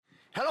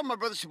Hello, my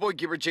brother, it's your boy,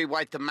 Gibber J.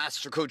 White, the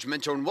Master Coach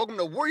Mentor, and welcome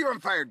to Warrior on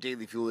Fire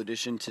Daily Fuel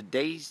Edition.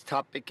 Today's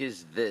topic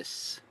is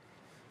this: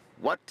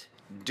 what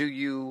do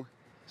you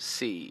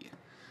see?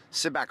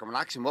 Sit back and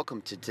relax, and welcome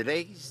to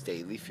today's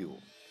Daily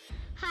Fuel.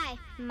 Hi,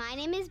 my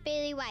name is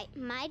Bailey White.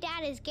 My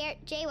dad is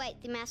Garrett J.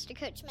 White, the Master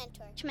Coach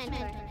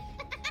Mentor.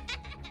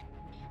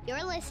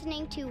 You're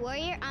listening to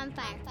Warrior on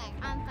Fire.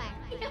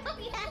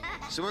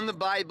 So in the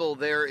Bible,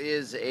 there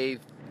is a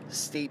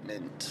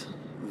statement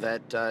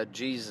that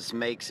Jesus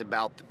makes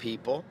about the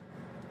people,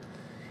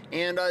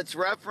 and it's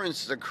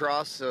referenced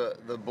across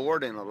the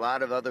board in a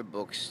lot of other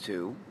books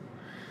too.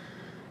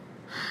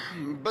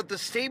 But the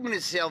statement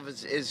itself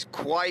is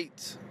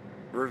quite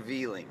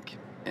revealing,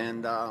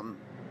 and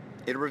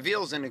it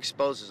reveals and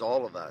exposes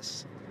all of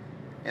us.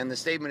 And the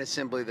statement is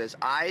simply this: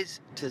 eyes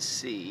to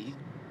see,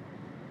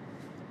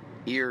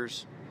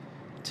 ears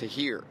to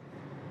hear.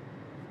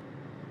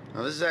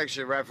 Now, this is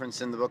actually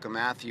referenced in the book of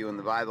Matthew in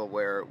the Bible,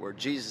 where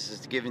Jesus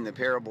is giving the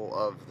parable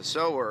of the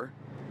sower,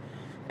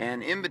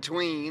 and in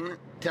between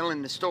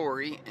telling the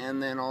story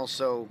and then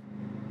also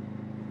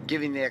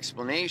giving the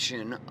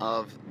explanation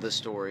of the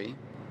story,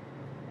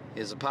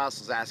 his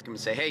apostles ask him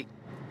and say, "Hey,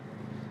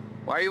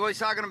 why are you always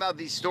talking about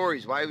these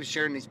stories? Why are you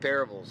sharing these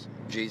parables?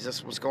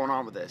 Jesus, what's going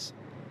on with this?"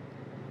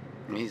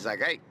 And he's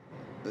like, "Hey,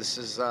 this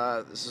is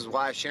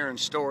why I share in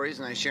stories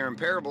and I share in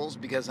parables,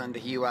 because unto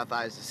he who hath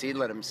eyes to see,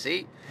 let him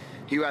see.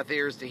 He who hath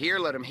ears to hear,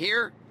 let him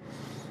hear.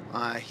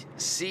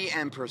 See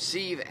and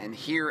perceive, and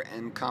hear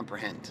and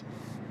comprehend."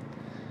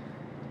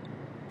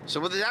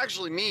 So what this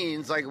actually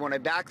means, like when I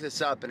back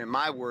this up, and in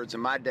my words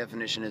and my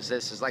definition is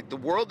this, is like the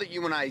world that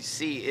you and I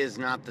see is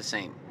not the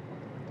same.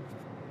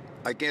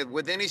 Like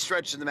with any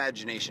stretch of the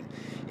imagination,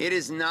 it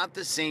is not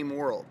the same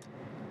world.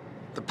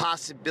 The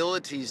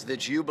possibilities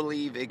that you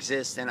believe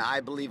exist and I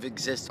believe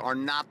exist are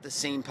not the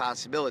same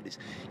possibilities.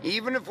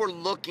 Even if we're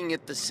looking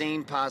at the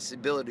same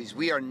possibilities,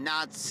 we are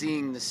not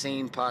seeing the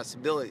same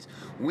possibilities.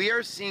 We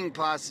are seeing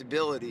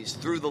possibilities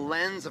through the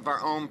lens of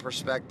our own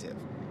perspective.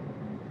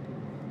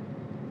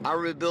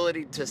 Our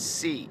ability to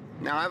see.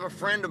 Now, I have a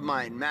friend of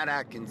mine, Matt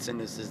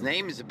Atkinson is his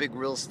name. He's a big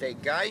real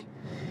estate guy.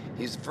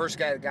 He's the first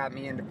guy that got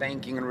me into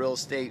banking and real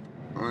estate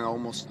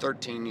almost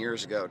 13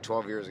 years ago,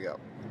 12 years ago.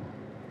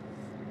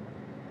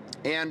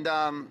 And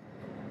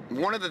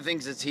one of the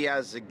things that he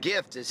has a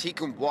gift is he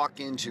can walk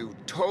into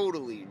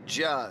totally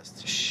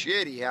just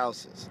shitty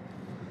houses.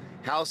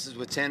 Houses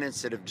with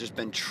tenants that have just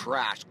been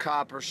trashed,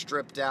 copper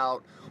stripped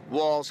out,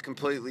 walls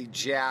completely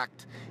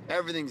jacked,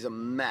 everything's a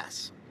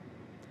mess.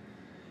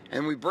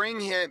 And we bring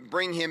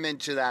him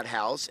into that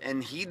house,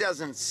 and he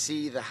doesn't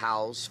see the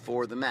house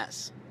for the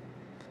mess.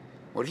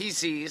 What he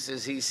sees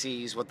is he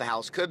sees what the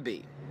house could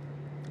be.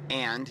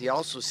 And he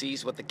also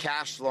sees what the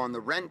cash flow on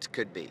the rent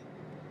could be.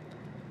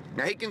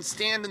 Now, he can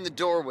stand in the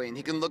doorway and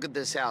he can look at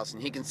this house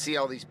and he can see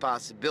all these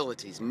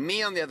possibilities.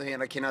 Me, on the other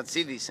hand, I cannot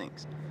see these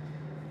things.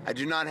 I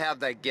do not have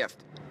that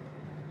gift.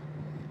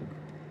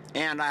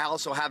 And I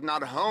also have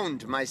not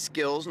honed my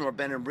skills nor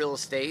been in real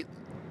estate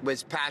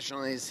as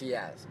passionately as he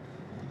has.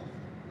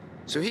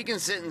 So he can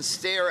sit and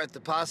stare at the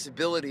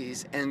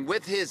possibilities, and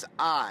with his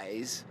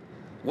eyes,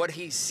 what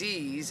he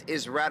sees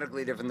is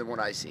radically different than what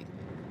I see.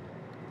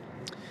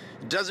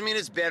 Doesn't mean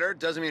it's better,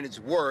 doesn't mean it's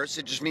worse,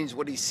 it just means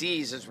what he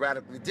sees is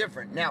radically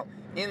different. Now,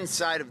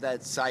 inside of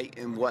that sight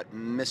and what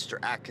Mr.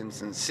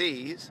 Atkinson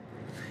sees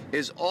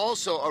is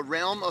also a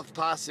realm of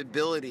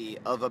possibility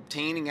of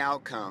obtaining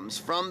outcomes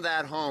from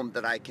that home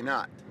that I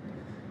cannot.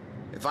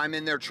 If I'm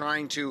in there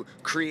trying to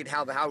create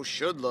how the house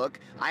should look,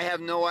 I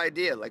have no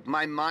idea. Like,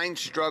 my mind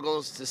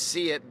struggles to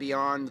see it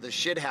beyond the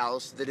shit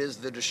house that is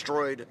the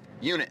destroyed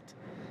unit.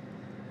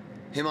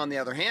 Him, on the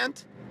other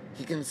hand,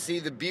 he can see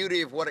the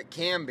beauty of what it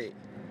can be.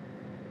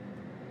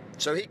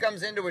 So he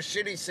comes into a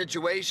shitty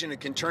situation and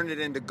can turn it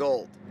into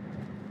gold.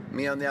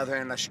 Me, on the other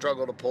hand, I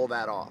struggle to pull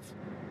that off.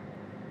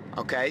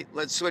 Okay,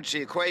 let's switch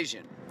the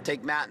equation.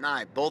 Take Matt and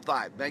I, both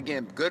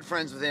again, good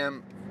friends with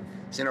him.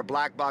 He's in our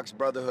Black Box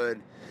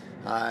Brotherhood.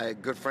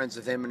 Good friends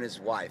with him and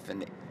his wife.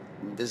 And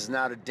this is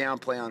not a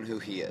downplay on who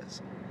he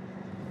is.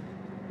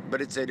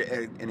 But it's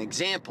an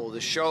example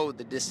to show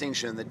the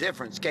distinction and the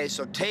difference. Okay,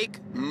 so take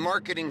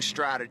marketing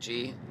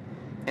strategy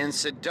and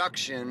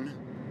seduction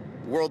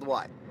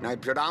worldwide. Now, he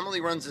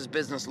predominantly runs his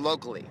business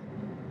locally.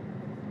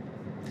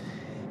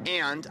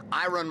 And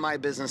I run my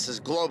businesses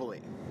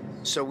globally.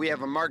 So we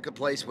have a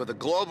marketplace with a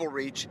global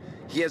reach.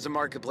 He has a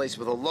marketplace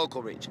with a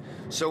local reach.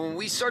 So when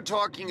we start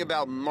talking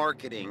about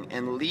marketing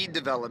and lead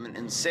development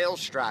and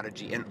sales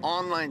strategy and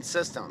online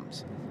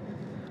systems,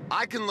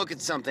 I can look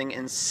at something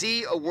and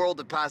see a world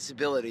of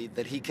possibility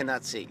that he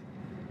cannot see.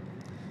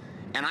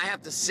 And I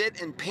have to sit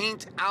and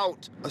paint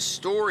out a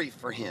story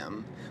for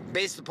him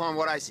based upon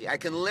what I see. I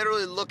can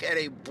literally look at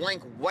a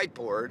blank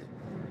whiteboard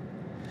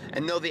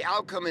and know the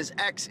outcome is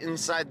X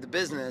inside the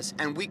business,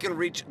 and we can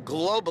reach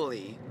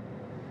globally,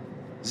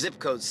 zip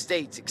codes,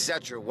 states,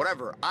 etc.,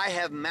 whatever. I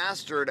have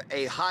mastered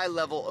a high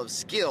level of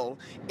skill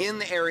in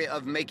the area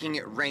of making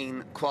it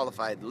rain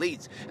qualified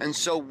leads. And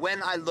so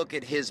when I look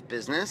at his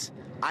business,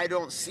 I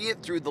don't see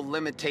it through the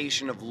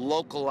limitation of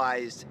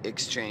localized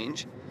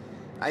exchange.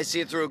 I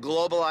see it through a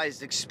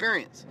globalized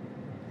experience.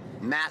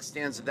 Matt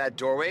stands at that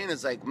doorway and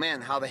is like,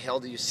 man, how the hell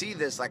do you see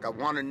this? Like, I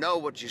want to know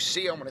what you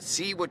see. I want to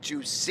see what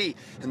you see.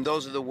 And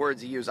those are the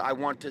words he used. I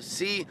want to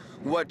see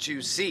what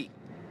you see.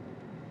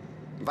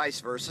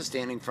 Vice versa,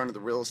 standing in front of the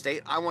real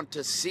estate. I want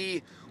to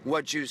see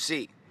what you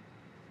see.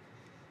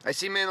 I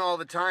see men all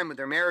the time with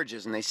their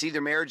marriages, and they see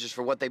their marriages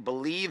for what they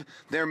believe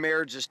their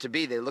marriages to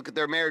be. They look at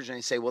their marriage and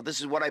they say, well, this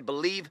is what I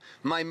believe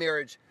my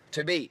marriage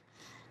to be.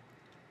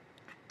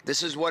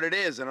 This is what it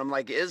is. And I'm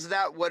like, is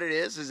that what it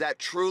is? Is that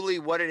truly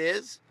what it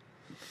is?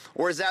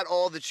 Or is that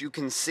all that you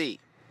can see?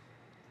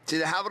 See,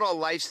 the Have It All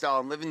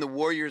lifestyle and living the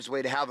warrior's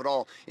way to have it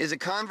all is a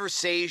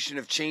conversation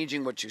of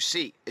changing what you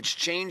see. It's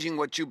changing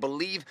what you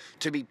believe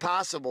to be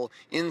possible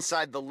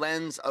inside the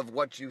lens of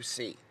what you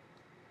see.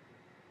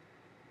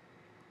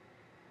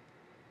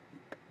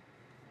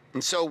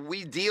 And so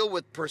we deal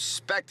with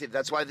perspective.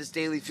 That's why this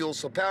daily fuel is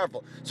so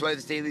powerful. That's why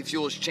this daily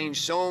fuel has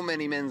changed so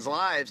many men's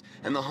lives,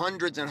 and the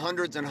hundreds and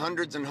hundreds and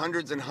hundreds and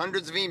hundreds and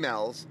hundreds of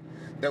emails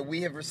that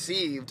we have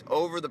received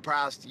over the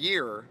past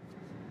year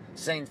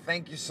saying,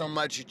 thank you so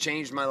much, you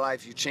changed my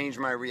life, you changed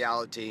my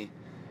reality,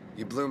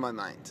 you blew my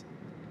mind.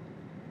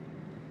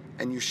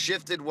 And you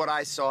shifted what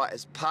I saw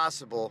as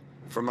possible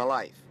for my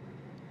life.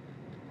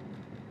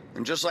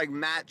 And just like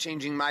Matt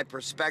changing my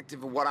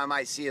perspective of what I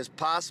might see as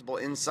possible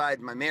inside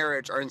my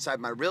marriage or inside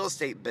my real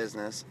estate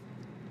business,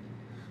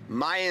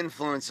 my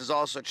influence has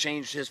also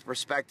changed his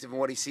perspective and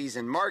what he sees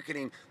in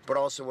marketing, but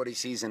also what he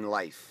sees in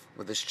life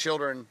with his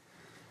children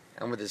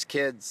and with his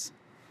kids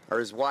or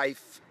his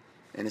wife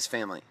and his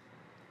family.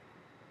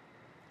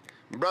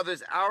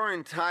 Brothers, our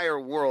entire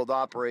world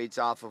operates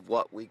off of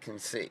what we can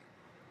see.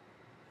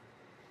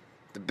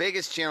 The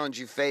biggest challenge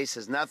you face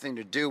has nothing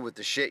to do with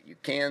the shit you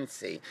can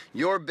see.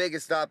 Your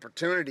biggest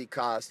opportunity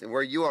cost and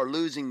where you are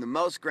losing the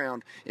most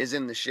ground is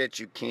in the shit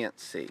you can't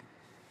see.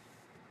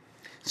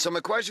 So my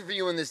question for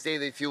you in this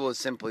daily fuel is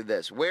simply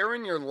this. Where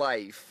in your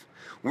life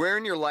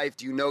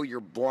do you know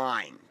you're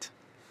blind?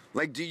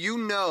 Like, do you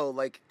know,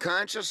 like,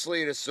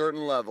 consciously at a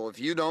certain level, if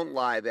you don't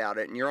lie about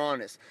it and you're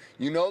honest,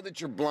 you know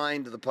that you're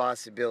blind to the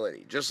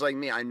possibility. Just like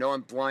me, I know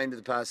I'm blind to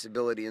the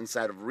possibility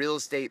inside of real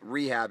estate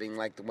rehabbing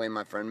like the way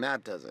my friend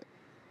Matt does it.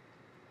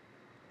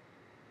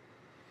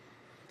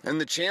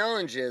 And the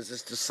challenge is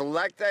to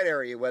select that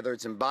area, whether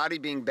it's in body,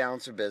 being,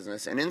 balance, or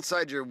business, and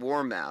inside your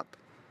war map,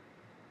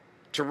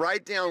 to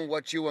write down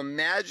what you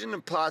imagine the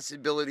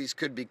possibilities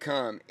could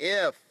become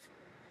if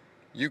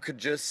you could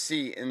just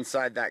see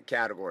inside that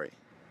category.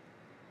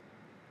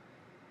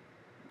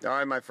 All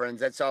right, my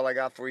friends, that's all I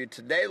got for you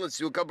today. Let's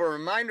do a couple of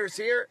reminders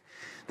here.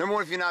 Number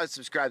one, if you're not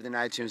subscribed in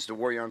iTunes to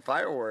Warrior on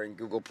Fire or in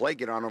Google Play,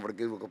 get on over to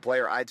Google Play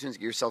or iTunes.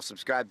 Get yourself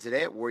subscribed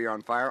today at Warrior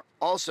on Fire.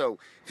 Also,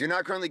 if you're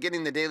not currently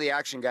getting the daily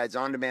action guides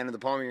on demand in the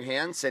palm of your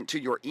hand, sent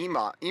to your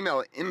email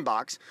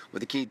inbox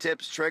with the key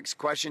tips, tricks,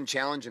 question,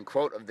 challenge, and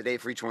quote of the day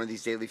for each one of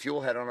these daily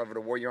fuel, head on over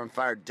to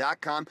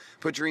warrioronfire.com.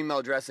 Put your email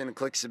address in and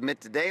click submit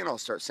today, and I'll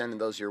start sending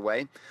those your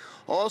way.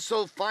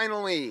 Also,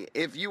 finally,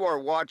 if you are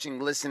watching,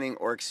 listening,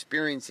 or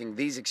experiencing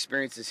these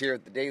experiences here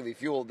at the Daily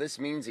Fuel, this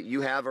means that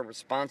you have a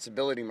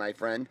responsibility, my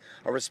friend,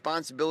 a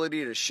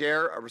responsibility to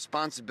share, a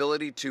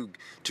responsibility to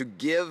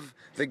give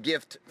the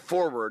gift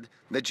forward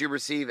that you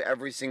receive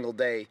every single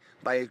day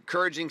by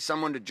encouraging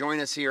someone to join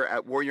us here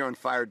at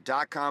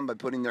warrioronfire.com by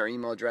putting their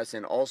email address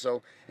in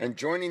also and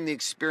joining the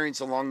experience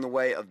along the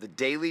way of the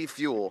Daily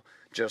Fuel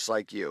just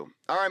like you.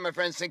 All right, my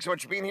friends, thanks so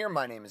much for being here.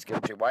 My name is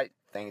Garrett J. White.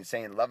 Thank you for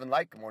saying love and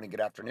light. Good morning, good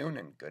afternoon,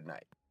 and good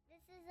night.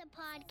 This is a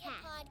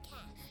podcast.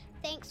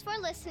 Thanks for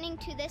listening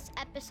to this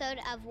episode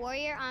of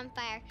Warrior on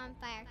Fire.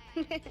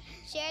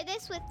 Share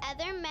this with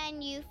other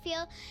men you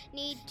feel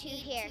need to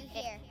hear.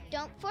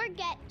 Don't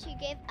forget to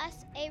give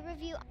us a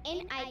review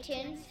in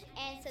iTunes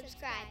and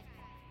subscribe.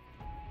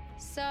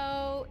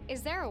 So,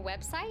 is there a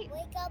website?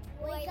 Wake up,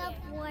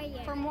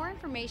 Warrior. For more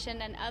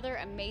information and other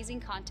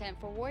amazing content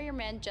for warrior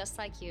men just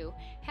like you,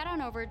 head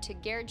on over to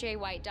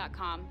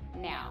GarrettJWhite.com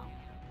now.